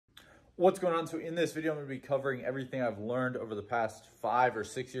What's going on? So in this video, I'm going to be covering everything I've learned over the past 5 or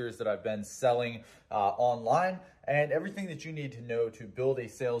 6 years that I've been selling online, and everything that you need to know to build a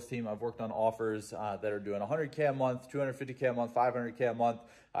sales team. I've worked on offers that are doing 100K a month, 250K a month, 500K a month.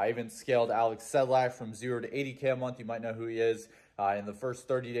 I even scaled Alex Sedlak from 0 to 80K a month. You might know who he is in the first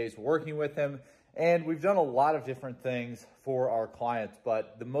 30 days working with him. And we've done a lot of different things for our clients,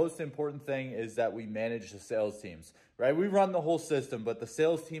 but the most important thing is that we manage the sales teams, right? We run the whole system, but the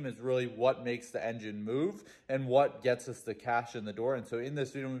sales team is really what makes the engine move and what gets us the cash in the door. And so in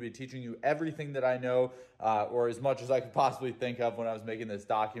this video, I'm going to be teaching you everything that I know, or as much as I could possibly think of when I was making this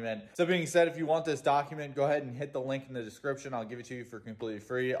document. So being said, if you want this document, go ahead and hit the link in the description. I'll give it to you for completely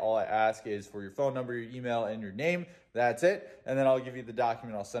free. All I ask is for your phone number, your email, and your name. That's it. And then I'll give you the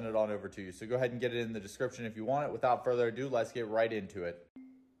document. I'll send it on over to you. So go ahead and get it in the description if you want it. Without further ado, let's get right into it.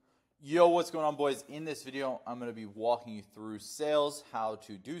 Yo, what's going on, boys? In this video, I'm going to be walking you through sales, how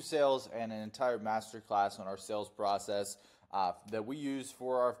to do sales, and an entire masterclass on our sales process that we use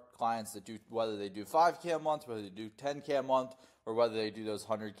for our clients that do, whether they do 5K a month, whether they do 10K a month, or whether they do those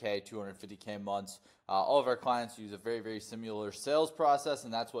 100K, 250K months. All of our clients use a very, very similar sales process,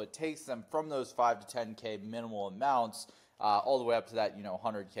 and that's what takes them from those 5 to 10K minimal amounts all the way up to that,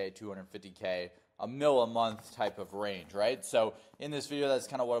 100K, 250K, a mil a month type of range, right? So in this video, that's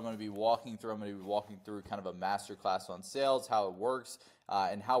kind of what I'm going to be walking through. I'm going to be walking through kind of a masterclass on sales, how it works,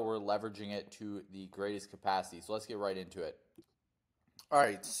 and how we're leveraging it to the greatest capacity. So let's get right into it. All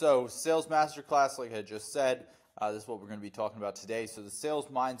right, so sales masterclass, like I just said, this is what we're going to be talking about today. So the sales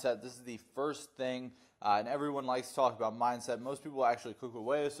mindset, this is the first thing, and everyone likes to talk about mindset. Most people actually click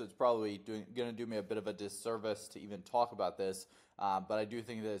away, so it's probably going to do me a bit of a disservice to even talk about this. But I do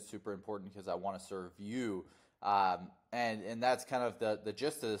think that it's super important because I want to serve you. And that's kind of the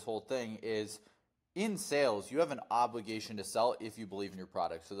gist of this whole thing is in sales, you have an obligation to sell if you believe in your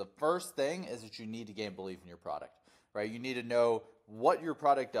product. So the first thing is that you need to gain belief in your product, right? You need to know what your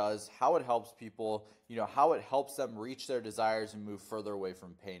product does, how it helps people, how it helps them reach their desires and move further away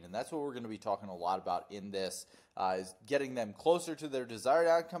from pain. And that's what we're going to be talking a lot about in this, is getting them closer to their desired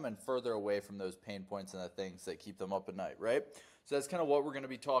outcome and further away from those pain points and the things that keep them up at night, right? So that's kind of what we're going to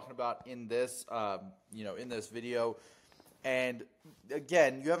be talking about in this, in this video. And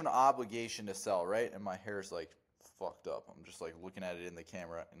again, you have an obligation to sell, right? And my hair is like fucked up. I'm just like looking at it in the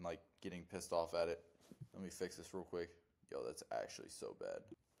camera and like getting pissed off at it. Let me fix this real quick. Yo, that's actually so bad.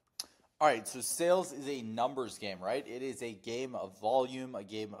 All right, so sales is a numbers game, right? It is a game of volume, a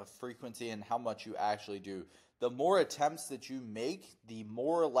game of frequency, and how much you actually do. The more attempts that you make, the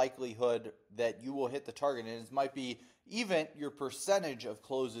more likelihood that you will hit the target. And it might be even your percentage of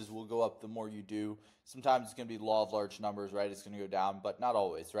closes will go up the more you do. Sometimes it's going to be law of large numbers, right? It's going to go down, but not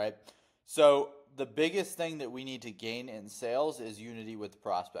always, right? So the biggest thing that we need to gain in sales is unity with the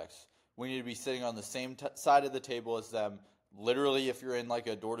prospects. We need to be sitting on the same side of the table as them. Literally, if you're in like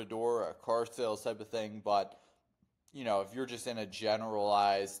a door-to-door or a car sales type of thing, but if you're just in a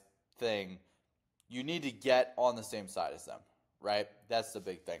generalized thing, you need to get on the same side as them, right? That's the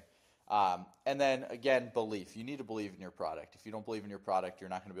big thing. And then again, belief. You need to believe in your product. If you don't believe in your product, you're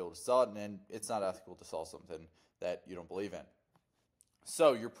not going to be able to sell it, and it's not ethical to sell something that you don't believe in.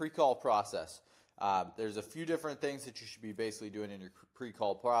 So your pre-call process. There's a few different things that you should be basically doing in your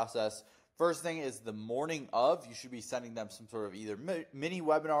pre-call process. First thing is the morning of, you should be sending them some sort of either mini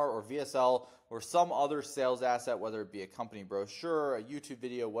webinar or VSL or some other sales asset, whether it be a company brochure, a YouTube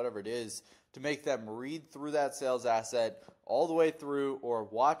video, whatever it is, to make them read through that sales asset all the way through or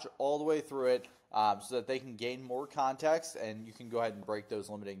watch all the way through it so that they can gain more context, and you can go ahead and break those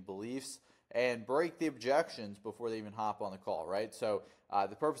limiting beliefs and break the objections before they even hop on the call, right? So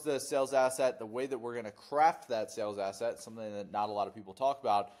the purpose of the sales asset, the way that we're going to craft that sales asset, something that not a lot of people talk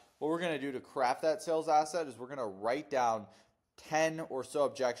about, what we're going to do to craft that sales asset is we're going to write down 10 or so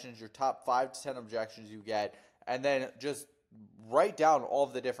objections, your top 5 to 10 objections you get, and then just write down all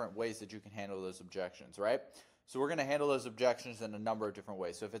of the different ways that you can handle those objections, right? So we're going to handle those objections in a number of different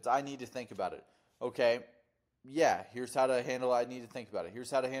ways. So if it's I need to think about it, okay, yeah, here's how to handle I need to think about it.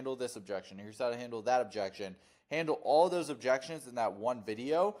 Here's how to handle this objection. Here's how to handle that objection. Handle all those objections in that one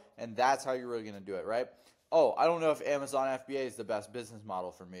video, and that's how you're really going to do it, right? Oh, I don't know if Amazon FBA is the best business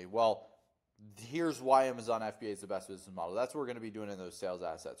model for me. Well, here's why Amazon FBA is the best business model. That's what we're going to be doing in those sales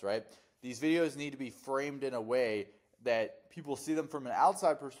assets, right? These videos need to be framed in a way that people see them from an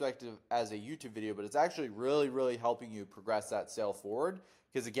outside perspective as a YouTube video, but it's actually really, really helping you progress that sale forward.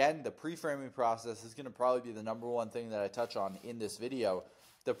 Because again, the pre-framing process is going to probably be the number one thing that I touch on in this video.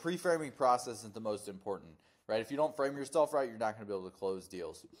 The pre-framing process is the most important, right? If you don't frame yourself right, you're not going to be able to close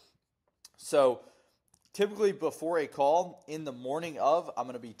deals. So Typically before a call, in the morning of, I'm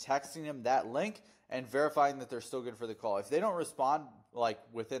going to be texting them that link and verifying that they're still good for the call. If they don't respond like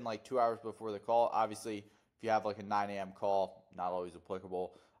within like 2 hours before the call, obviously if you have like a 9 a.m. call, not always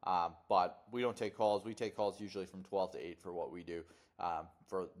applicable, but we don't take calls. We take calls usually from 12 to 8 for what we do,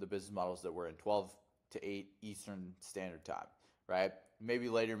 for the business models that we're in, 12 to 8 Eastern Standard Time, right? Maybe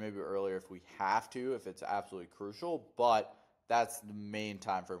later, maybe earlier if we have to, if it's absolutely crucial, but that's the main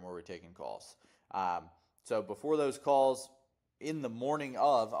time frame where we're taking calls. So before those calls, in the morning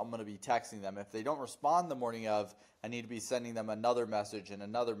of, I'm going to be texting them. If they don't respond the morning of, I need to be sending them another message and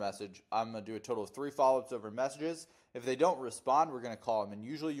another message. I'm going to do a total of 3 follow-ups over messages. If they don't respond, we're going to call them. And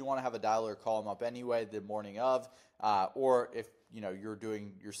usually you want to have a dialer call them up anyway the morning of, or if you're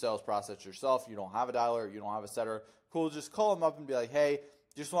doing your sales process yourself, you don't have a dialer, you don't have a setter, cool, just call them up and be like, hey,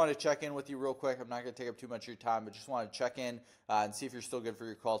 just wanted to check in with you real quick. I'm not going to take up too much of your time, but just wanted to check in and see if you're still good for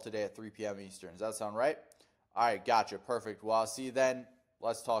your call today at 3 p.m. Eastern. Does that sound right? All right, gotcha. Perfect. Well, I'll see you then.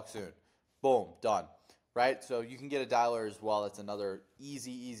 Let's talk soon. Boom, done. Right? So you can get a dialer as well. That's another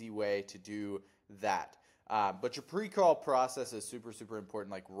easy way to do that. But your pre-call process is super, super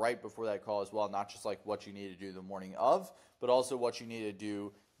important, like right before that call as well, not just like what you need to do the morning of, but also what you need to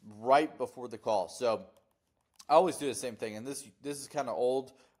do right before the call. So I always do the same thing, and this is kind of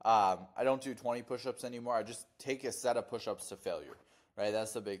old. I don't do 20 push-ups anymore. I just take a set of push-ups to failure, right?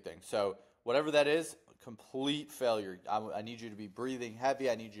 That's the big thing. So whatever that is, complete failure. I need you to be breathing heavy.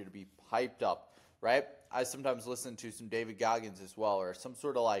 I need you to be piped up, right? I sometimes listen to some David Goggins as well, or some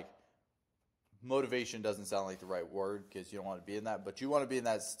sort of like motivation. Doesn't sound like the right word because you don't want to be in that, but you want to be in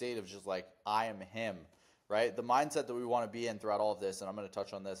that state of just like, I am him, right? The mindset that we want to be in throughout all of this, and I'm going to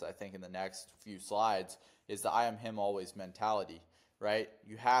touch on this, I think, in the next few slides, is the I am him always mentality, right?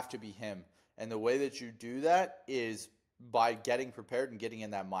 You have to be him. And the way that you do that is by getting prepared and getting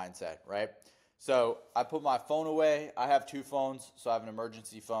in that mindset, right? So I put my phone away. I have 2 phones. So I have an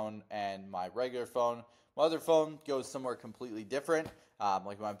emergency phone and my regular phone. My other phone goes somewhere completely different.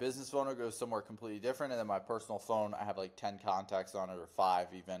 Like my business phone goes somewhere completely different. And then my personal phone, I have like 10 contacts on it, or 5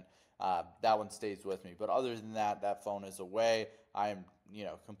 even. That one stays with me. But other than that, that phone is away. I am,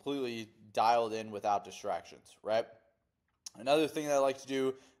 completely dialed in without distractions, right? Another thing that I like to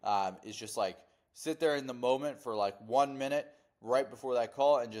do is just like sit there in the moment for like 1 minute right before that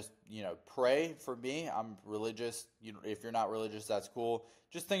call and just, pray. For me, I'm religious. If you're not religious, that's cool.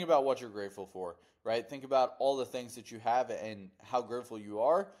 Just think about what you're grateful for, right? Think about all the things that you have and how grateful you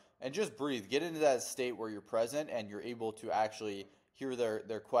are, and just breathe. Get into that state where you're present and you're able to actually hear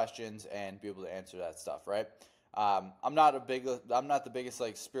their questions and be able to answer that stuff, right? I'm not the biggest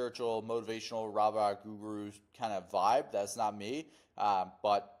like spiritual, motivational, rah-rah guru kind of vibe. That's not me.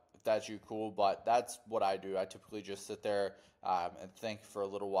 But if that's you, cool. But that's what I do. I typically just sit there and think for a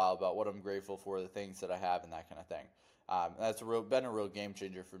little while about what I'm grateful for, the things that I have, and that kind of thing. And that's been a real game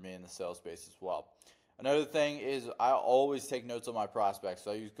changer for me in the sales space as well. Another thing is I always take notes on my prospects.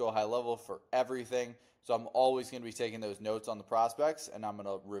 So I use Go High Level for everything. So I'm always going to be taking those notes on the prospects, and I'm going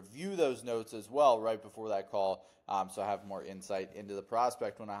to review those notes as well right before that call, so I have more insight into the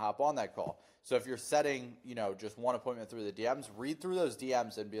prospect when I hop on that call. So if you're setting, just one appointment through the DMs, read through those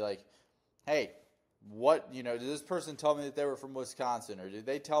DMs and be like, hey, what, did this person tell me that they were from Wisconsin, or did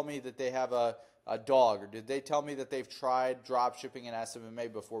they tell me that they have a dog, or did they tell me that they've tried drop shipping and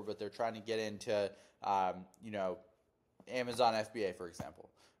SMMA before, but they're trying to get into, Amazon FBA, for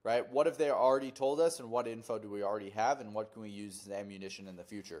example. Right? What if they already told us, and what info do we already have, and what can we use as ammunition in the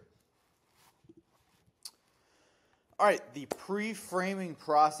future? All right, the pre-framing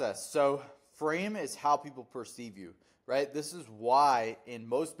process. So frame is how people perceive you, right? This is why in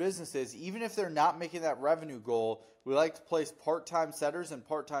most businesses, even if they're not making that revenue goal, we like to place part-time setters and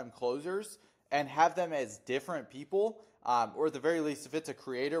part-time closers and have them as different people, or at the very least, if it's a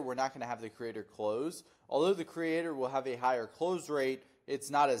creator, we're not going to have the creator close. Although the creator will have a higher close rate,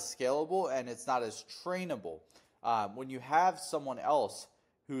 it's not as scalable and it's not as trainable. When you have someone else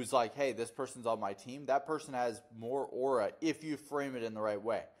who's like, hey, this person's on my team, that person has more aura if you frame it in the right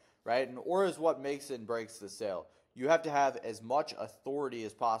way, right? And aura is what makes and breaks the sale. You have to have as much authority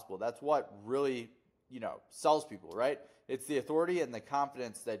as possible. That's what really, sells people, right? It's the authority and the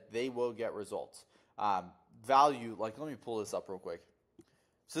confidence that they will get results. Value, like let me pull this up real quick.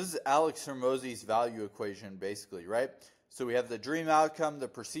 So this is Alex Hormozi's value equation basically, right? So we have the dream outcome, the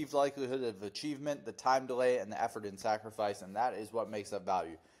perceived likelihood of achievement, the time delay, and the effort and sacrifice, and that is what makes up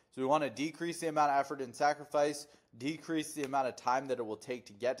value. So we want to decrease the amount of effort and sacrifice decrease the amount of time that it will take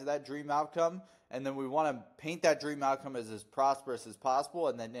to get to that dream outcome. And then we want to paint that dream outcome as prosperous as possible.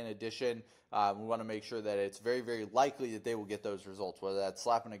 And then in addition, we want to make sure that it's very, very likely that they will get those results, whether that's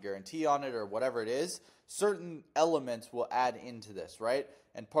slapping a guarantee on it or whatever it is. Certain elements will add into this, right?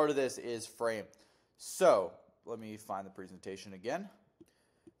 And part of this is frame. So let me find the presentation again.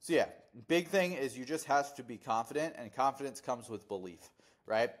 So yeah, big thing is you just have to be confident, and confidence comes with belief,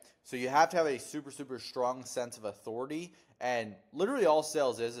 right? So you have to have a super, super strong sense of authority, and literally all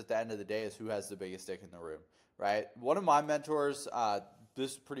sales is at the end of the day is who has the biggest dick in the room, right? One of my mentors,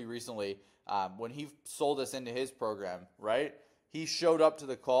 this pretty recently, when he sold us into his program, right? He showed up to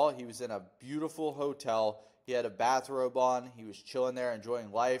the call. He was in a beautiful hotel. He had a bathrobe on. He was chilling there,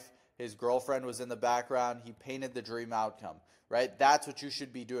 enjoying life. His girlfriend was in the background. He painted the dream outcome, right? That's what you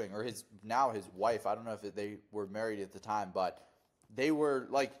should be doing. Or his wife. I don't know if they were married at the time, but they were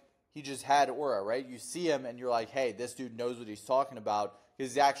like, he just had aura, right? You see him and you're like, hey, this dude knows what he's talking about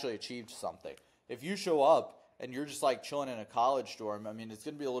because he actually achieved something. If you show up and you're just like chilling in a college dorm, I mean, it's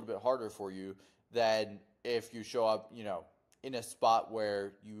going to be a little bit harder for you than if you show up, you know, in a spot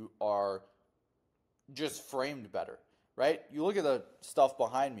where you are just framed better. Right? You look at the stuff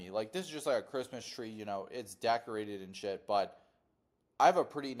behind me. Like, this is just like a Christmas tree, you know, it's decorated and shit, but I have a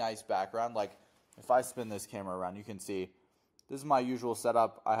pretty nice background. Like, if I spin this camera around, you can see this is my usual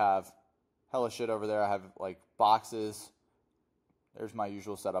setup. I have hella shit over there. I have, like, boxes. There's my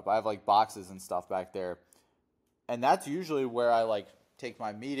usual setup. I have, like, boxes and stuff back there. And that's usually where I, like, take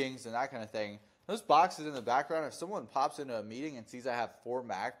my meetings and that kind of thing. Those boxes in the background, if someone pops into a meeting and sees I have 4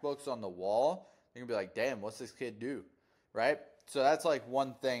 MacBooks on the wall, they're going to be like, damn, what's this kid do? Right? So that's like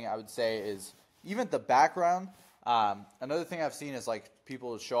one thing I would say is even the background. Another thing I've seen is like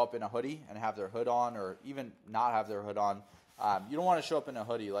people show up in a hoodie and have their hood on, or even not have their hood on. You don't want to show up in a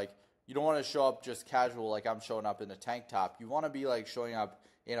hoodie. Like, you don't want to show up just casual like I'm showing up in a tank top. You want to be like showing up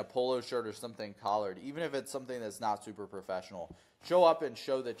in a polo shirt or something collared, even if it's something that's not super professional. Show up and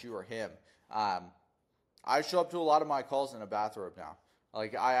show that you are him. I show up to a lot of my calls in a bathrobe now.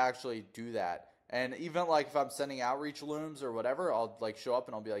 Like, I actually do that. And even like if I'm sending outreach looms or whatever, I'll like show up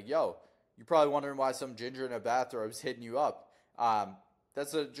and I'll be like, yo, you're probably wondering why some ginger in a bathrobe is hitting you up.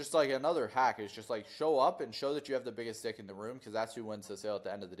 That's just like another hack. Is just like show up and show that you have the biggest dick in the room, because that's who wins the sale at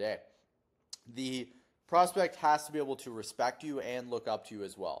the end of the day. The prospect has to be able to respect you and look up to you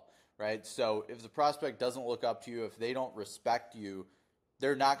as well, right? So if the prospect doesn't look up to you, if they don't respect you,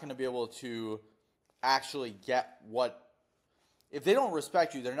 they're not going to be able to actually get what. If they don't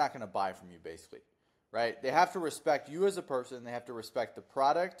respect you, they're not going to buy from you, basically, right? They have to respect you as a person. They have to respect the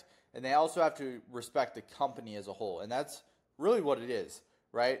product, and they also have to respect the company as a whole. And that's really what it is,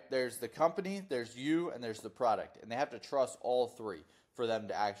 right? There's the company, there's you, and there's the product. And they have to trust all three for them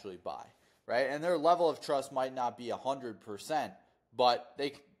to actually buy, right? And their level of trust might not be 100%, but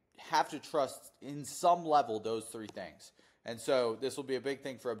they have to trust in some level those three things. And so this will be a big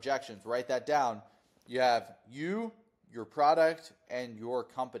thing for objections. Write that down. You have you, your product, and your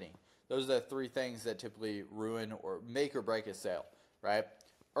company. Those are the three things that typically ruin or make or break a sale, right?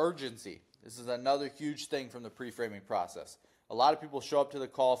 Urgency. This is another huge thing from the pre-framing process. A lot of people show up to the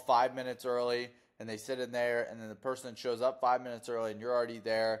call 5 minutes early, and they sit in there, and then the person shows up 5 minutes early, and you're already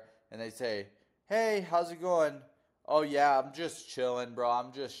there, and they say, hey, how's it going? Oh, yeah, I'm just chilling, bro.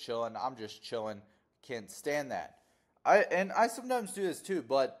 I'm just chilling. Can't stand that. I sometimes do this too,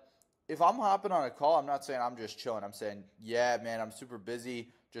 but if I'm hopping on a call, I'm not saying I'm just chilling. I'm saying, yeah, man, I'm super busy,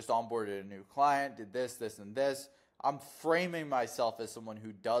 just onboarded a new client, did this, this, and this. I'm framing myself as someone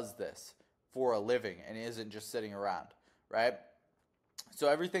who does this for a living and isn't just sitting around, right? So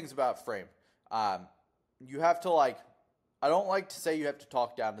everything's about frame. You have to I don't like to say you have to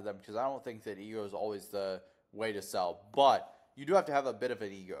talk down to them, because I don't think that ego is always the way to sell. But you do have to have a bit of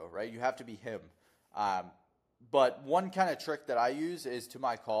an ego, right? You have to be him. But one kind of trick that I use is to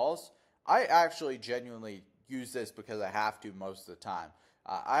my calls. I actually genuinely use this because I have to most of the time.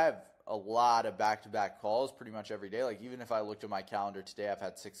 I have a lot of back-to-back calls pretty much every day. Like, even if I looked at my calendar today, I've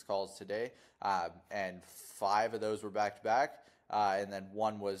had 6 calls today, and 5 of those were back-to-back, and then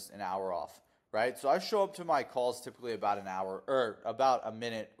 1 was an hour off, right? So I show up to my calls typically about an hour, or about a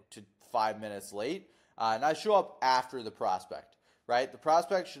minute to 5 minutes late, and I show up after the prospect, right? The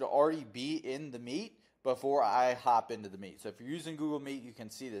prospect should already be in the meet before I hop into the meet. So if you're using Google Meet, you can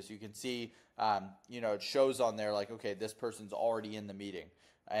see this. You can see, it shows on there like, okay, this person's already in the meeting.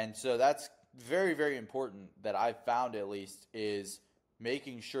 And so that's very, very important, that I've found at least, is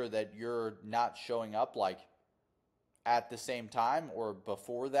making sure that you're not showing up like at the same time or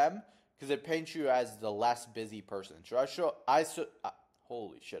before them, because it paints you as the less busy person. So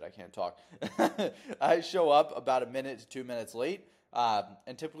holy shit, I can't talk. I show up about a minute to 2 minutes late.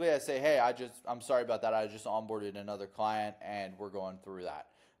 And typically I say, hey, I'm sorry about that. I just onboarded another client and we're going through that.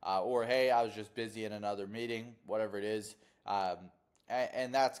 Or, hey, I was just busy in another meeting, whatever it is.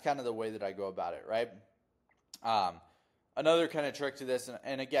 And that's kind of the way that I go about it, right? Another kind of trick to this,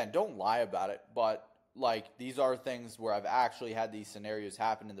 and again, don't lie about it, but like these are things where I've actually had these scenarios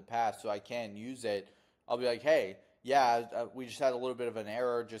happen in the past, so I can use it. I'll be like, hey, yeah, we just had a little bit of an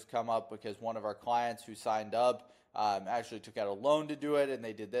error just come up because one of our clients who signed up actually took out a loan to do it, and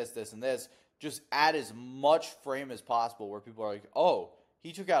they did this, this, and this. Just add as much frame as possible where people are like, oh,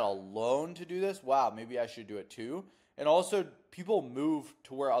 he took out a loan to do this? Wow, maybe I should do it too. And also, people move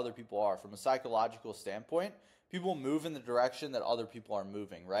to where other people are. From a psychological standpoint, people move in the direction that other people are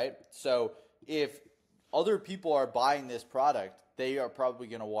moving, right? So if other people are buying this product, they are probably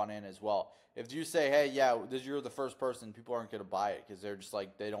going to want in as well. If you say, hey, yeah, you're the first person, people aren't going to buy it because they're just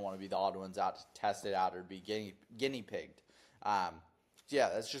like, they don't want to be the odd ones out to test it out or be guinea pigged. So yeah,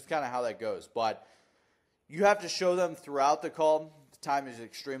 that's just kind of how that goes. But you have to show them throughout the call. The time is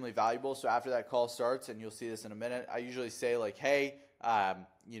extremely valuable. So after that call starts, and you'll see this in a minute, I usually say like, hey, I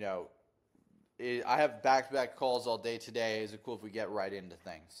have back-to-back calls all day today. Is it cool if we get right into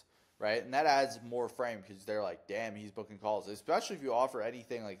things? Right? And that adds more frame because they're like, damn, he's booking calls. Especially if you offer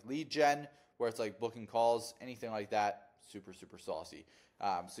anything like lead gen, where it's like booking calls, anything like that, super, super saucy.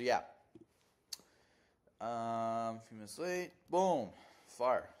 So yeah. A few minutes late. Boom.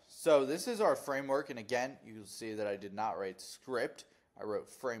 Fire. So this is our framework. And again, you'll see that I did not write script. I wrote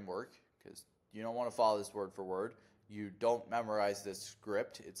framework because you don't want to follow this word for word. You don't memorize this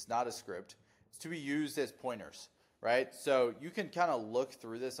script. It's not a script. It's to be used as pointers. Right? So you can kind of look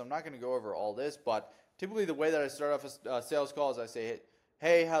through this. I'm not going to go over all this, but typically the way that I start off a sales call is I say,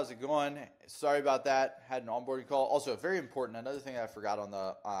 hey, how's it going? Sorry about that. Had an onboarding call. Also, very important, another thing I forgot on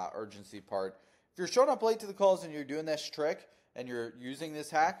the urgency part. If you're showing up late to the calls and you're doing this trick and you're using this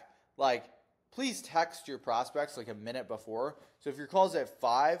hack, like, please text your prospects like a minute before. So if your call's at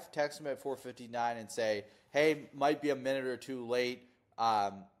 5, text them at 4:59 and say, hey, might be a minute or two late.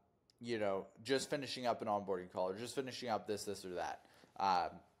 Just finishing up an onboarding call or just finishing up this or that.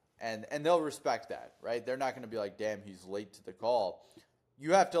 And they'll respect that, right? They're not going to be like, damn, he's late to the call.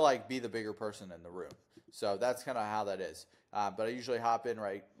 You have to like be the bigger person in the room. So that's kind of how that is. But I usually hop in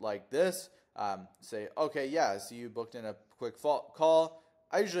right like this, say, okay, yeah, I see you booked in a quick call.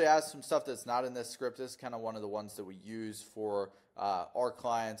 I usually ask some stuff that's not in this script. This is kind of one of the ones that we use for our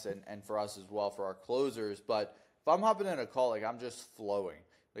clients and for us as well, for our closers. But if I'm hopping in a call, like I'm just flowing.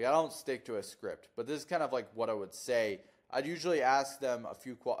 Like I don't stick to a script, but this is kind of like what I would say. I'd usually ask them a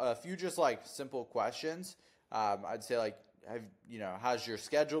few just like simple questions. I'd say like, how's your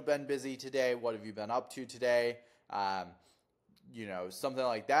schedule been busy today? What have you been up to today? Something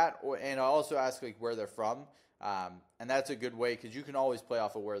like that. And I also ask like where they're from. And that's a good way because you can always play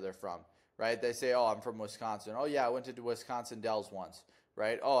off of where they're from, right? They say, oh, I'm from Wisconsin. Oh yeah, I went to Wisconsin Dells once,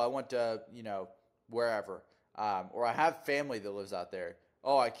 right? Oh, I went to, wherever. Or I have family that lives out there.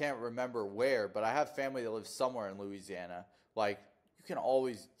 Oh, I can't remember where, but I have family that lives somewhere in Louisiana. Like, you can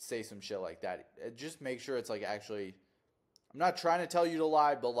always say some shit like that. Just make sure it's like actually, I'm not trying to tell you to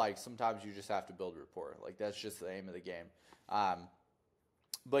lie, but like sometimes you just have to build rapport. Like that's just the aim of the game.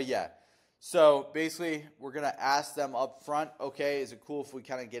 But yeah, so basically we're going to ask them up front, okay, is it cool if we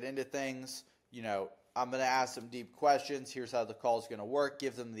kind of get into things? I'm going to ask some deep questions. Here's how the call is going to work.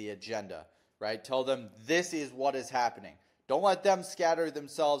 Give them the agenda, right? Tell them this is what is happening. Don't let them scatter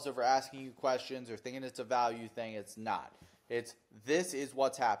themselves over asking you questions or thinking it's a value thing. It's not. This is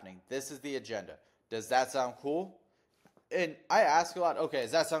what's happening. This is the agenda. Does that sound cool? And I ask a lot, okay,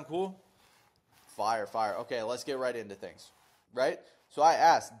 does that sound cool? Fire. Okay, let's get right into things, right? So I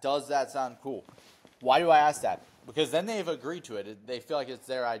ask, does that sound cool? Why do I ask that? Because then they've agreed to it. They feel like it's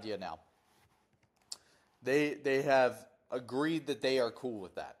their idea now. They have agreed that they are cool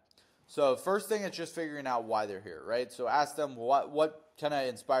with that. So first thing is just figuring out why they're here, right? So ask them what kind of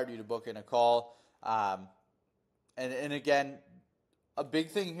inspired you to book in a call. And again, a big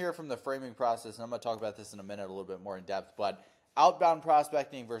thing here from the framing process, and I'm going to talk about this in a minute a little bit more in depth, but outbound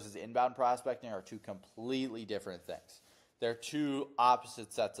prospecting versus inbound prospecting are two completely different things. They're two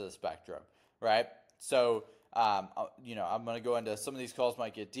opposite sets of the spectrum, right? So, I'm going to go into some of these calls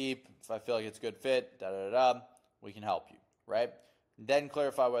might get deep. If I feel like it's a good fit, we can help you, right? Then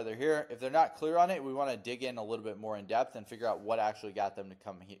clarify why they're here. If they're not clear on it, we want to dig in a little bit more in depth and figure out what actually got them to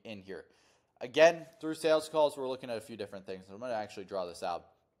come in here. Again, through sales calls, we're looking at a few different things. I'm going to actually draw this out.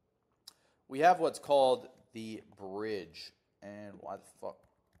 We have what's called the bridge. And why the fuck?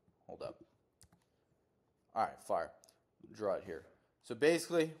 Hold up. All right, fire. Draw it here. So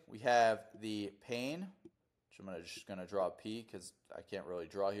basically, we have the pain, which I'm just going to draw a P because I can't really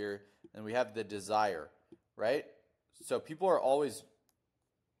draw here. And we have the desire, right? So people are always,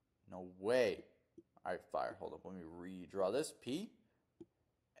 no way. All right, fire. Hold up. Let me redraw this. P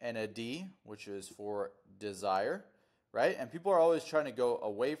and a D, which is for desire, right? And people are always trying to go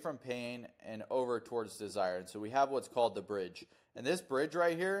away from pain and over towards desire. And so we have what's called the bridge. And this bridge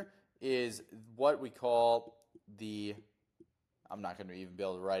right here is what we call the, I'm not going to even be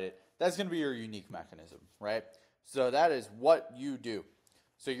able to write it. That's going to be your unique mechanism, right? So that is what you do.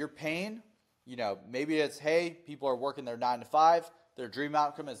 So your pain, maybe it's, hey, people are working their 9 to 5. Their dream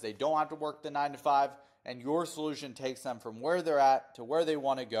outcome is they don't have to work the 9 to 5. And your solution takes them from where they're at to where they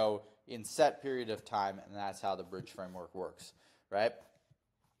want to go in set period of time. And that's how the bridge framework works, right?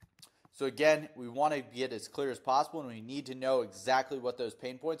 So again, we want to get as clear as possible, and we need to know exactly what those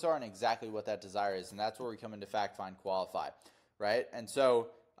pain points are and exactly what that desire is. And that's where we come into fact, find, qualify, right? And so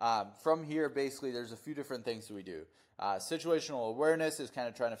from here, basically, there's a few different things that we do. Situational awareness is kind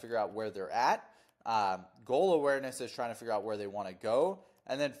of trying to figure out where they're at. Goal awareness is trying to figure out where they want to go.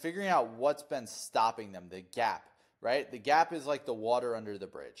 And then figuring out what's been stopping them, the gap, right? The gap is like the water under the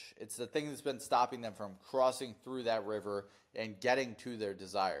bridge. It's the thing that's been stopping them from crossing through that river and getting to their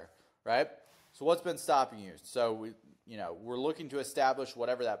desire, right? So what's been stopping you? So we're looking to establish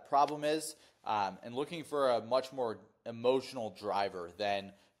whatever that problem is, and looking for a much more emotional driver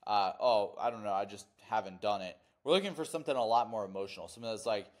than, I don't know, I just haven't done it. We're looking for something a lot more emotional, something that's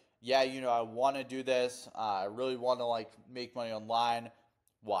like, yeah, I want to do this. I really want to make money online.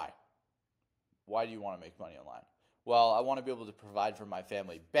 Why? Why do you want to make money online? Well, I want to be able to provide for my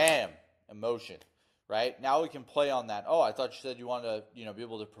family. Bam, emotion, right? Now we can play on that. Oh, I thought you said you wanted to, be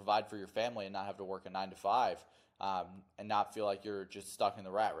able to provide for your family and not have to work a 9 to 5, and not feel like you're just stuck in the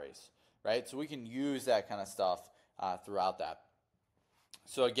rat race, right? So we can use that kind of stuff throughout that.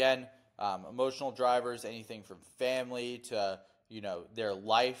 So again, emotional drivers, anything from family to, their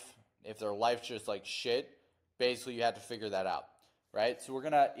life. If their life's just like shit, basically you have to figure that out, right? So we're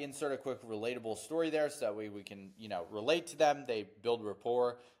going to insert a quick relatable story there so that way we can, relate to them. They build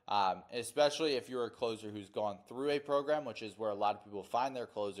rapport, especially if you're a closer who's gone through a program, which is where a lot of people find their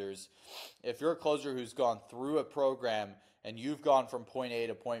closers. If you're a closer who's gone through a program and you've gone from point A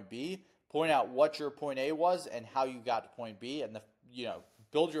to point B, point out what your point A was and how you got to point B, and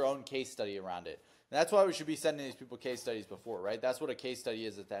build your own case study around it. And that's why we should be sending these people case studies before, right? That's what a case study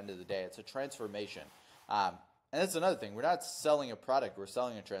is at the end of the day. It's a transformation. And that's another thing. We're not selling a product. We're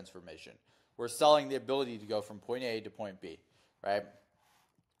selling a transformation. We're selling the ability to go from point A to point B, right?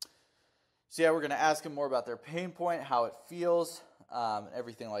 So yeah, we're going to ask them more about their pain point, how it feels, and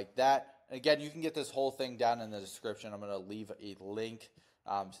everything like that. And again, you can get this whole thing down in the description. I'm going to leave a link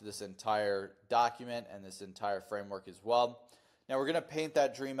to this entire document and this entire framework as well. Now we're going to paint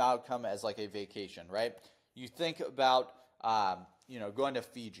that dream outcome as like a vacation, right? You think about, going to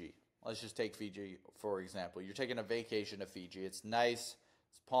Fiji. Let's just take Fiji, for example. You're taking a vacation to Fiji. It's nice.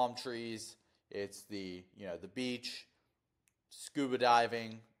 It's palm trees. It's the beach, scuba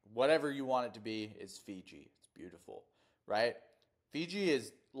diving, whatever you want it to be is Fiji. It's beautiful, right? Fiji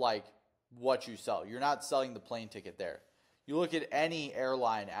is like what you sell. You're not selling the plane ticket there. You look at any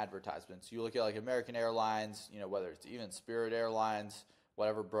airline advertisements. You look at like American Airlines, whether it's even Spirit Airlines,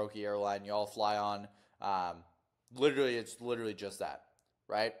 whatever brokey airline you all fly on. It's literally just that,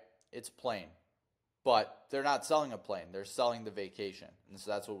 right? It's a plane. But they're not selling a plane. They're selling the vacation. And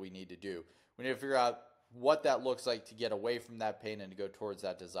so that's what we need to do. We need to figure out what that looks like to get away from that pain and to go towards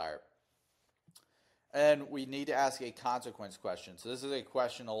that desire. And we need to ask a consequence question. So this is a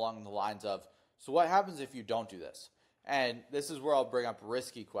question along the lines of, so what happens if you don't do this? And this is where I'll bring up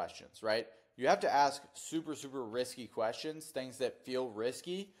risky questions, right? You have to ask super, super risky questions, things that feel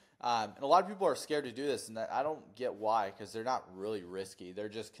risky. And a lot of people are scared to do this, and I don't get why, because they're not really risky. They're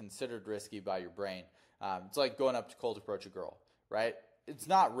just considered risky by your brain. It's like going up to cold approach a girl, right? It's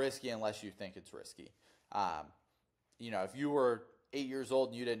not risky unless you think it's risky. If you were 8 years old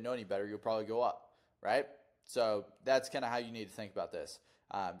and you didn't know any better, you'll probably go up, right? So that's kind of how you need to think about this.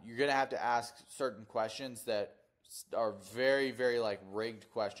 You're going to have to ask certain questions that are very, very like rigged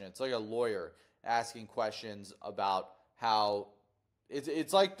questions. It's like a lawyer asking questions about how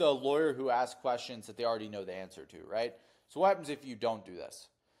it's like the lawyer who asks questions that they already know the answer to, right? So what happens if you don't do this?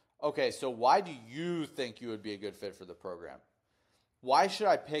 Okay, so why do you think you would be a good fit for the program? Why should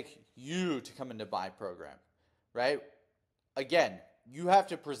I pick you to come into my program, right? Again, you have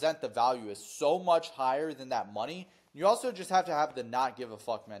to present the value as so much higher than that money. You also just have to have the not give a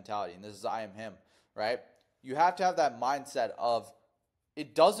fuck mentality, and this is I am him, right? You have to have that mindset of I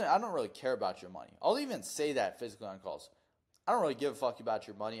don't really care about your money. I'll even say that physically on calls. I I don't really give a fuck about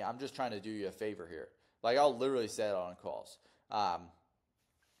your money. I'm just trying to do you a favor here. Like, I'll literally say that on calls.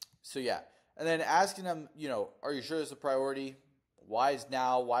 So yeah. And then asking them, are you sure this is a priority? Why is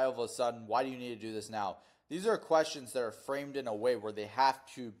now? Why all of a sudden? Why do you need to do this now? These are questions that are framed in a way where they have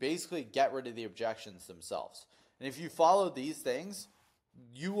to basically get rid of the objections themselves. And if you follow these things,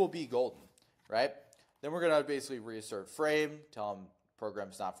 you will be golden, right? Then we're going to basically reassert frame, tell them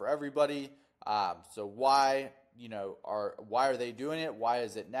program's not for everybody. So why, why are they doing it? Why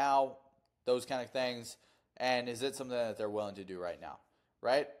is it now? Those kind of things. And is it something that they're willing to do right now,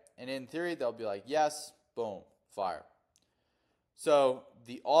 right? And in theory, they'll be like, yes, boom, fire. So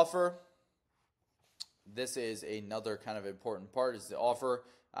the offer, this is another kind of important part, is the offer.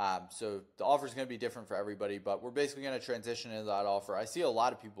 So the offer is going to be different for everybody, but we're basically going to transition into that offer. I see a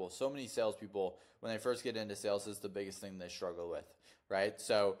lot of people, so many salespeople, when they first get into sales, this is the biggest thing they struggle with, right?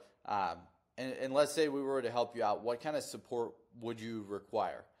 So, and let's say we were to help you out, what kind of support would you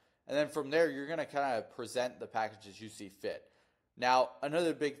require? And then from there, you're going to kind of present the packages you see fit. Now,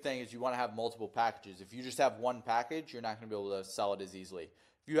 another big thing is you want to have multiple packages. If you just have one package, you're not going to be able to sell it as easily.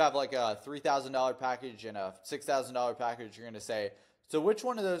 If you have like a $3,000 package and a $6,000 package, you're going to say, so which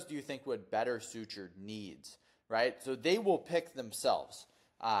one of those do you think would better suit your needs, right? So they will pick themselves.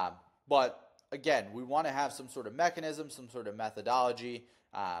 But again, we want to have some sort of mechanism, some sort of methodology.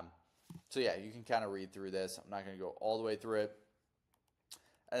 So yeah, you can kind of read through this. I'm not going to go all the way through it.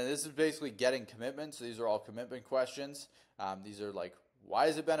 And this is basically getting commitment. So these are all commitment questions. These are like, why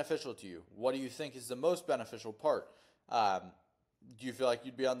is it beneficial to you? What do you think is the most beneficial part? Do you feel like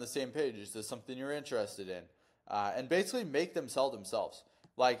you'd be on the same page? Is this something you're interested in? And basically make them sell themselves.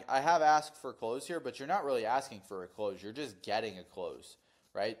 Like, I have asked for close here, but you're not really asking for a close. You're just getting a close,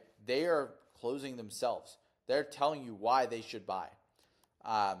 right? They are closing themselves. They're telling you why they should buy.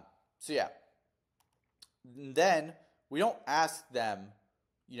 So yeah. Then we don't ask them,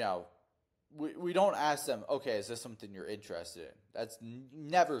 we don't ask them, okay, is this something you're interested in? That's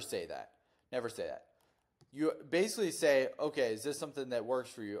never say that. Never say that. You basically say, okay, is this something that works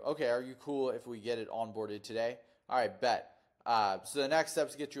for you? Okay, are you cool if we get it onboarded today? All right, bet. So the next step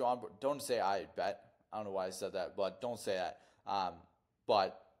is to get you onboard. Don't say I bet. I don't know why I said that, but don't say that.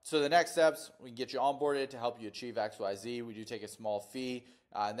 So the next steps, we can get you onboarded to help you achieve X, Y, Z. We do take a small fee,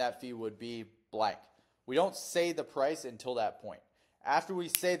 and that fee would be blank. We don't say the price until that point. After we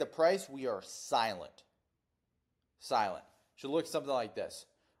say the price, we are silent. Silent. Should look something like this.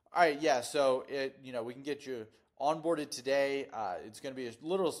 All right, yeah, so we can get you onboarded today. It's going to be a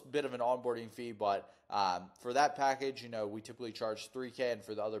little bit of an onboarding fee, but for that package, we typically charge $3,000, and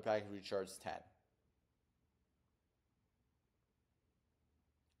for the other package, we charge $10,000.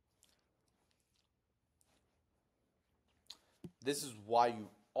 This is why you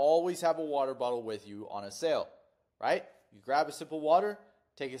always have a water bottle with you on a sale, right? You grab a sip of water,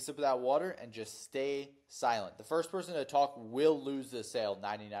 take a sip of that water, and just stay silent. The first person to talk will lose the sale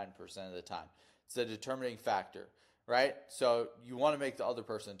 99% of the time. It's a determining factor, right? So you want to make the other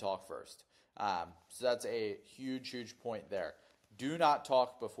person talk first. So that's a huge, huge point there. Do not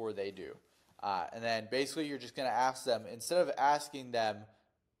talk before they do. And then basically you're just going to ask them, instead of asking them,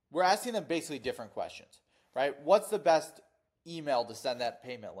 we're asking them basically different questions, right? What's the best email to send that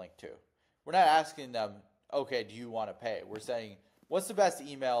payment link to? We're not asking them, okay, do you want to pay? We're saying, what's the best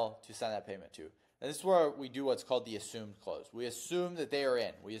email to send that payment to? And this is where we do what's called the assumed close. We assume that they are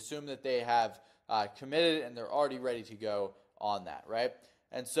in. We assume that they have committed and they're already ready to go on that, right?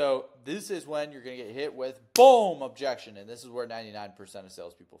 And so this is when you're going to get hit with, boom, objection. And this is where 99% of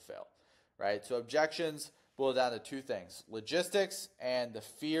salespeople fail, right? So objections boil down to two things: logistics and the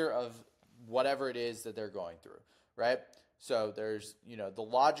fear of whatever it is that they're going through, right? So there's, the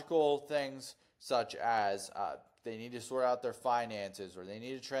logical things such as they need to sort out their finances, or they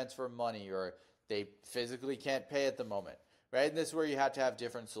need to transfer money, or they physically can't pay at the moment, right? And this is where you have to have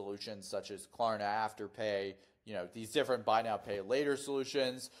different solutions such as Klarna Afterpay, these different buy now, pay later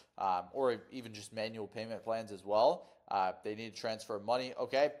solutions, or even just manual payment plans as well. They need to transfer money.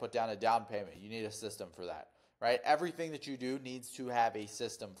 Okay, put down a down payment. You need a system for that, right? Everything that you do needs to have a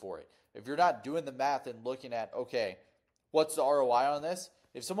system for it. If you're not doing the math and looking at, okay, what's the ROI on this?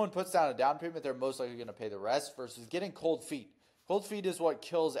 If someone puts down a down payment, they're most likely going to pay the rest versus getting cold feet. Cold feet is what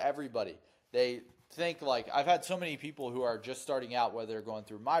kills everybody. They think, like, I've had so many people who are just starting out, whether they're going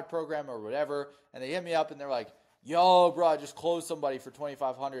through my program or whatever, and they hit me up and they're like, yo, bro, I just closed somebody for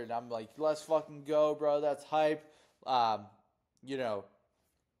 $2,500. And I'm like, let's fucking go, bro. That's hype. That's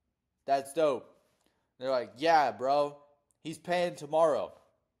dope. They're like, yeah, bro, he's paying tomorrow.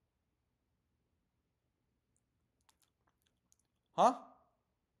 Huh?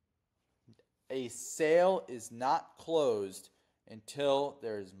 A sale is not closed until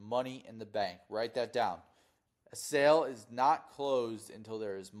there is money in the bank. Write that down. A sale is not closed until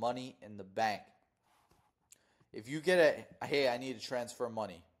there is money in the bank. If you get hey, I need to transfer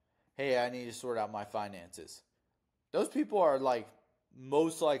money. Hey, I need to sort out my finances. Those people are like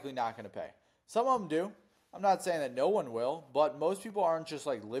most likely not going to pay. Some of them do. I'm not saying that no one will, but most people aren't just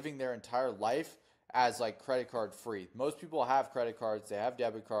like living their entire life as like credit card free. Most people have credit cards, they have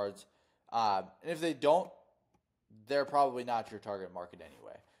debit cards, and if they don't, they're probably not your target market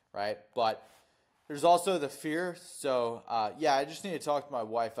anyway, right? But there's also the fear. So yeah, I just need to talk to my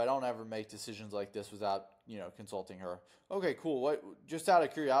wife. I don't ever make decisions like this without consulting her. Okay, cool. What? Just out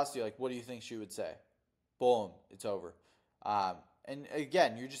of curiosity, like, what do you think she would say? Boom, it's over. And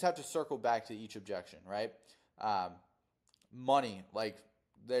again, you just have to circle back to each objection, right? Money, like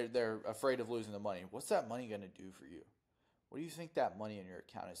they're afraid of losing the money. What's that money going to do for you? What do you think that money in your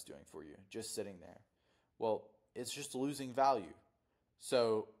account is doing for you, just sitting there? Well, it's just losing value.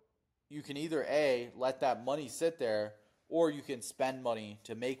 So you can either A, let that money sit there, or you can spend money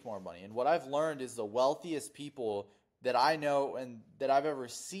to make more money. And what I've learned is the wealthiest people that I know and that I've ever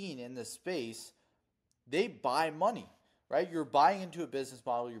seen in this space, they buy money, right? You're buying into a business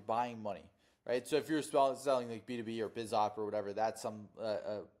model, you're buying money, right? So if you're selling like B2B or BizOp or whatever, that's some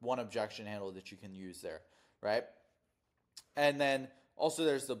one objection handle that you can use there, right? And then also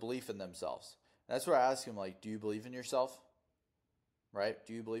there's the belief in themselves. That's where I ask them, like, do you believe in yourself? Right?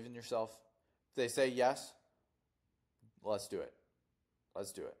 Do you believe in yourself? If they say yes, let's do it.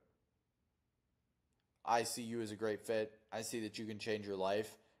 Let's do it. I see you as a great fit. I see that you can change your life.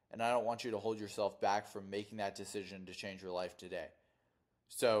 And I don't want you to hold yourself back from making that decision to change your life today.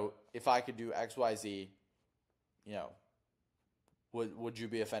 So if I could do X, Y, Z, would you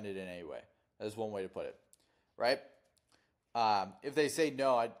be offended in any way? That's one way to put it, right? If they say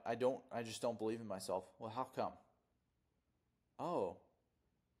no, I just don't believe in myself. Well, how come? Oh,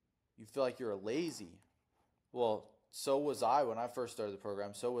 you feel like you're lazy. Well, so was I when I first started the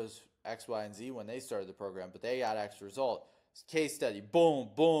program. So was X, Y, and Z when they started the program, but they got X result. Case study, boom,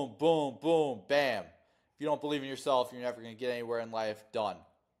 boom, boom, boom, bam. If you don't believe in yourself, you're never going to get anywhere in life. Done.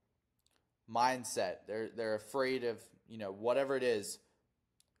 Mindset. They're afraid of, whatever it is.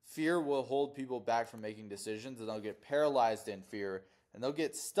 Fear will hold people back from making decisions, and they'll get paralyzed in fear, and they'll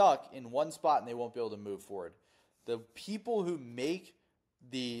get stuck in one spot, and they won't be able to move forward. The people who make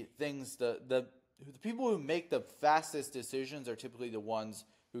the things, the people who make the fastest decisions are typically the ones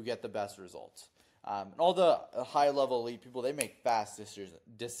who get the best results. And all the high-level elite people, they make fast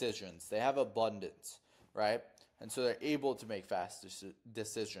decisions. They have abundance, right? And so they're able to make fast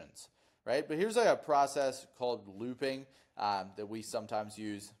decisions, right? But here's like a process called looping that we sometimes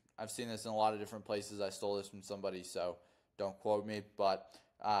use. I've seen this in a lot of different places. I stole this from somebody, so don't quote me. But,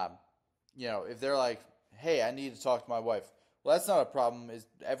 if they're like, hey, I need to talk to my wife. Well, that's not a problem. Is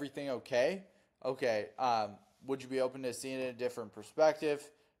everything okay? Okay. Would you be open to seeing it in a different perspective?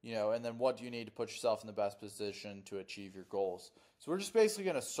 And then what do you need to put yourself in the best position to achieve your goals? So we're just basically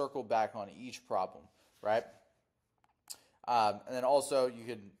going to circle back on each problem, right? And then also you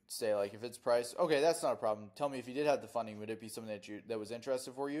could say, like, if it's price, okay, that's not a problem. Tell me, if you did have the funding, would it be something that was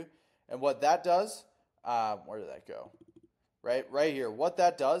interested for you? And what that does, where did that go? Right here. What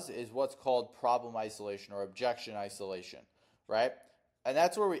that does is what's called problem isolation or objection isolation, right? And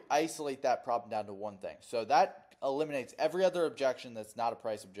that's where we isolate that problem down to one thing. So that eliminates every other objection that's not a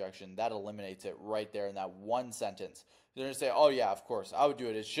price objection. That eliminates it right there in that one sentence. They're going to say, oh, yeah, of course, I would do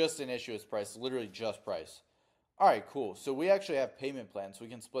it. It's just an issue. It's price, literally just price. All right, cool. So we actually have payment plans. So we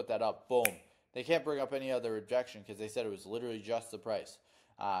can split that up. Boom. They can't bring up any other objection because they said it was literally just the price.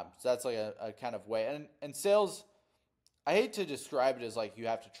 So that's like a kind of way. And sales, I hate to describe it as like you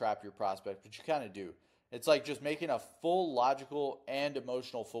have to trap your prospect, but you kind of do. It's like just making a full logical and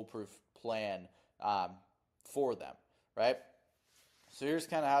emotional foolproof plan for them, right? So here's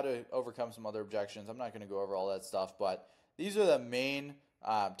kind of how to overcome some other objections. I'm not going to go over all that stuff, but these are the main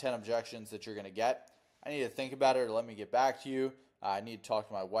 10 objections that you're going to get. I need to think about it or let me get back to you. I need to talk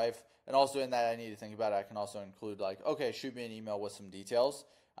to my wife. And also in that I need to think about it, I can also include like, okay, shoot me an email with some details.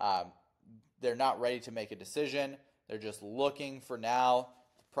 They're not ready to make a decision. They're just looking for now.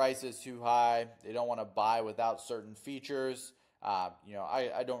 The price is too high. They don't want to buy without certain features. I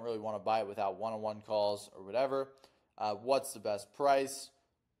don't really want to buy it without one-on-one calls or whatever. What's the best price?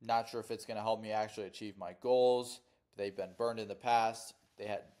 Not sure if it's going to help me actually achieve my goals. They've been burned in the past. They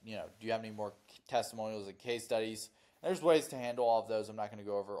had, do you have any more testimonials and case studies? There's ways to handle all of those. I'm not going to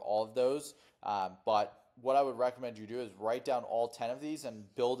go over all of those. But what I would recommend you do is write down all 10 of these and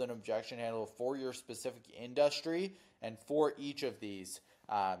build an objection handle for your specific industry and for each of these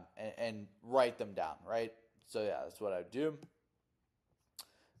and write them down, right? So yeah, that's what I would do.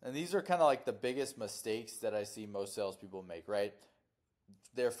 And these are kind of like the biggest mistakes that I see most salespeople make, right?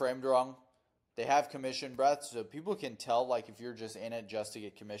 They're framed wrong. They have commission breath, so people can tell, like, if you're just in it just to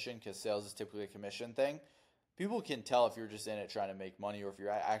get commission, because sales is typically a commission thing. People can tell if you're just in it trying to make money or if you're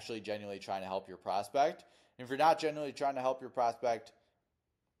actually genuinely trying to help your prospect. And if you're not genuinely trying to help your prospect,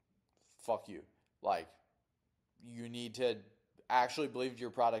 fuck you. Like, you need to actually believe your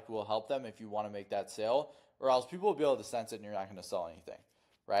product will help them if you want to make that sale, or else people will be able to sense it and you're not going to sell anything,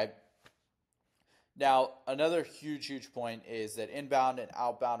 right? Now, another huge point is that inbound and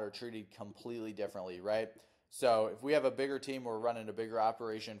outbound are treated completely differently, right? So if we have a bigger team, we're running a bigger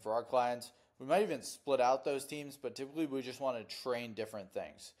operation for our clients, we might even split out those teams, but typically we just want to train different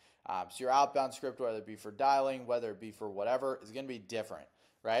things. So your outbound script, whether it be for dialing, whether it be for whatever, is going to be different,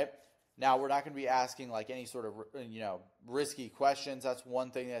 right? Now, we're not going to be asking like any sort of, risky questions. That's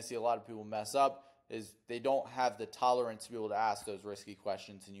one thing that I see a lot of people mess up, is they don't have the tolerance to be able to ask those risky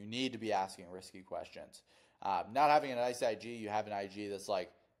questions, and you need to be asking risky questions. Not having a nice IG, you have an IG that's like,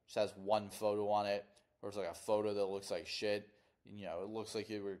 just has one photo on it, or it's like a photo that looks like shit. It looks like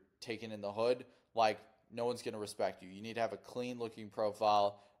you were taken in the hood. Like, no one's going to respect you. You need to have a clean looking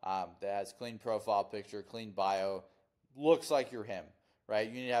profile that has clean profile picture, clean bio, looks like you're him, right?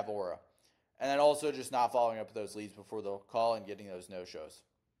 You need to have aura. And then also just not following up with those leads before the call and getting those no-shows.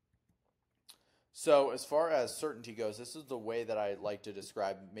 So as far as certainty goes, this is the way that I like to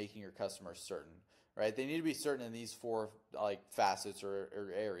describe making your customers certain, right? They need to be certain in these four facets or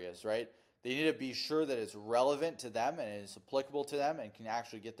areas, right? They need to be sure that it's relevant to them and it's applicable to them and can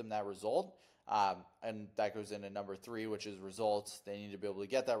actually get them that result. And that goes into number 3, which is results. They need to be able to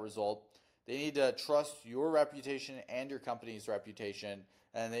get that result. They need to trust your reputation and your company's reputation,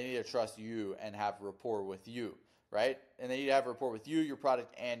 and they need to trust you and have rapport with you, right? And they need to have rapport with you, your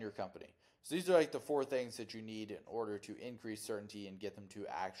product, and your company. So these are like the 4 things that you need in order to increase certainty and get them to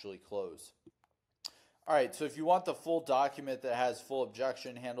actually close. All right, so if you want the full document that has full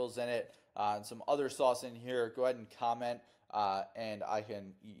objection handles in it and some other sauce in here, go ahead and comment and I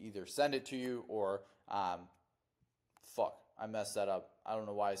can either send it to you or, I messed that up. I don't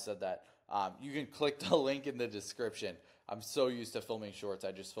know why I said that. You can click the link in the description. I'm so used to filming shorts.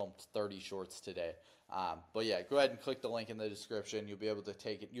 I just filmed 30 shorts today. But yeah, go ahead and click the link in the description. You'll be able to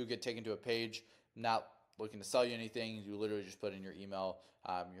take it. You'll get taken to a page. Not looking to sell you anything. You literally just put in your email,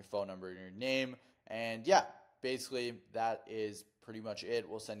 your phone number, and your name. And yeah, basically that is pretty much it.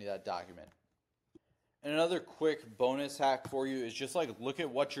 We'll send you that document. And another quick bonus hack for you is just like look at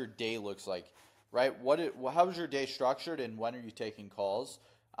what your day looks like, right? How is your day structured and when are you taking calls?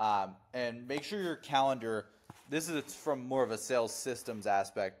 And make sure your calendar, this is from more of a sales systems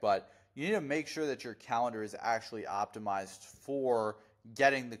aspect, but you need to make sure that your calendar is actually optimized for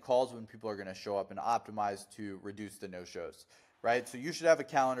getting the calls when people are going to show up and optimized to reduce the no-shows, right? So you should have a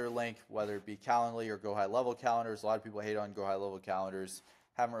calendar link, whether it be Calendly or Go High Level calendars. A lot of people hate on Go High Level calendars.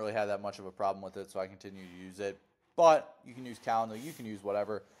 Haven't really had that much of a problem with it, so I continue to use it. But you can use Calendly, you can use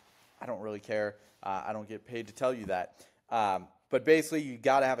whatever. I don't really care. I don't get paid to tell you that. But basically, you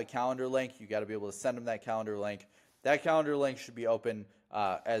got to have a calendar link. You got to be able to send them that calendar link. That calendar link should be open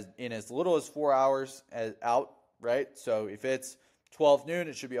as little as 4 hours out, right? So if it's 12 noon,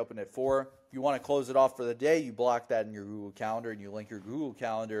 it should be open at 4. If you want to close it off for the day, you block that in your Google Calendar and you link your Google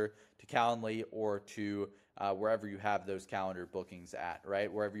Calendar to Calendly or to wherever you have those calendar bookings at,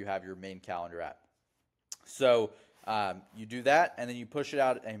 right? Wherever you have your main calendar at. So you do that, and then you push it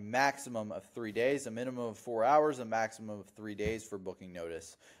out a maximum of 3 days, a minimum of 4 hours, a maximum of 3 days for booking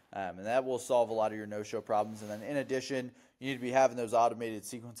notice. And that will solve a lot of your no-show problems. And then in addition, you need to be having those automated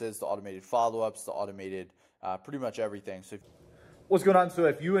sequences, the automated follow-ups, the automated pretty much everything. So what's going on? So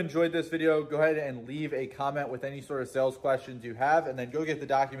if you enjoyed this video, go ahead and leave a comment with any sort of sales questions you have, and then go get the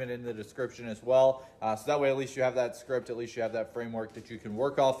document in the description as well. So that way, at least you have that script, at least you have that framework that you can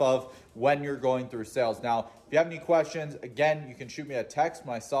work off of when you're going through sales. Now, if you have any questions, again, you can shoot me a text.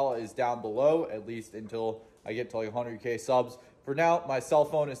 My cell is down below, at least until I get to like 100K subs. For now, my cell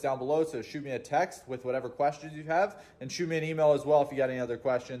phone is down below, so shoot me a text with whatever questions you have, and shoot me an email as well if you got any other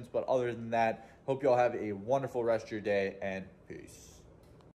questions. But other than that, hope you all have a wonderful rest of your day, and peace.